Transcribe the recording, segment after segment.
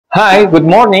Hi, good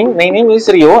morning. My name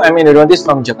is Rio. I'm an endodontist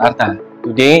from Jakarta.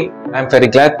 Today, I'm very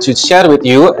glad to share with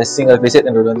you a single visit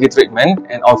endodontic treatment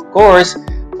and of course,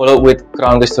 followed with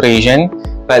crown restoration.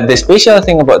 But the special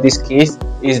thing about this case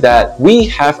is that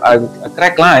we have a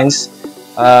crack lines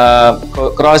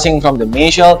crossing from the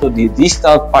mesial to the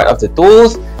distal part of the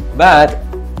tooth, but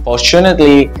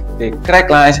fortunately, the crack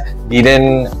lines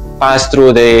didn't pass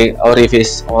through the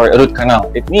orifice or root canal.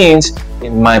 It means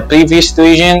in my previous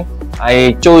situation,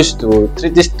 I chose to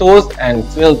treat this tooth and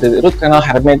fill the root canal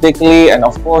hermetically and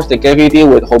of course the cavity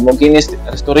with homogeneous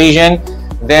restoration.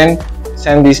 Then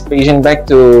send this patient back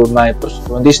to my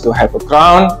prosthodontist to have a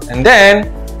crown. And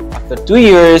then after 2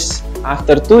 years,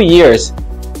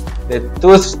 the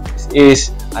tooth is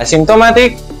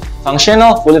asymptomatic,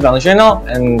 functional, fully functional,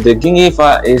 and the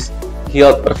gingiva is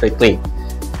healed perfectly.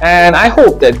 And I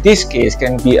hope that this case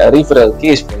can be a referral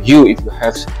case for you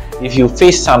if you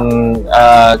face some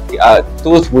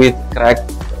tooth with crack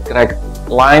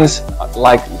lines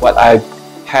like what I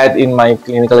had in my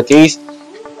clinical case.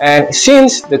 And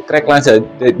since the crack lines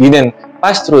didn't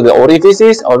pass through the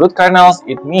orifices or root canals,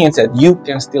 it means that you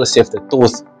can still save the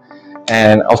tooth.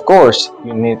 And of course,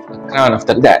 you need a crown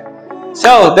after that.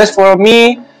 So that's for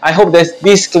me. I hope that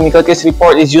this clinical case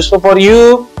report is useful for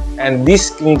you. And this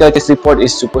clinical case report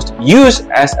is supposed to be used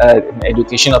as an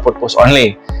educational purpose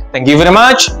only. Thank you very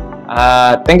much.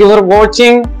 Thank you for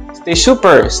watching. Stay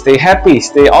super, stay happy,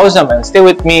 stay awesome, and stay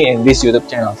with me in this YouTube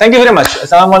channel. Thank you very much.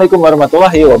 Assalamualaikum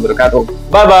warahmatullahi wabarakatuh.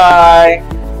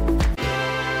 Bye-bye.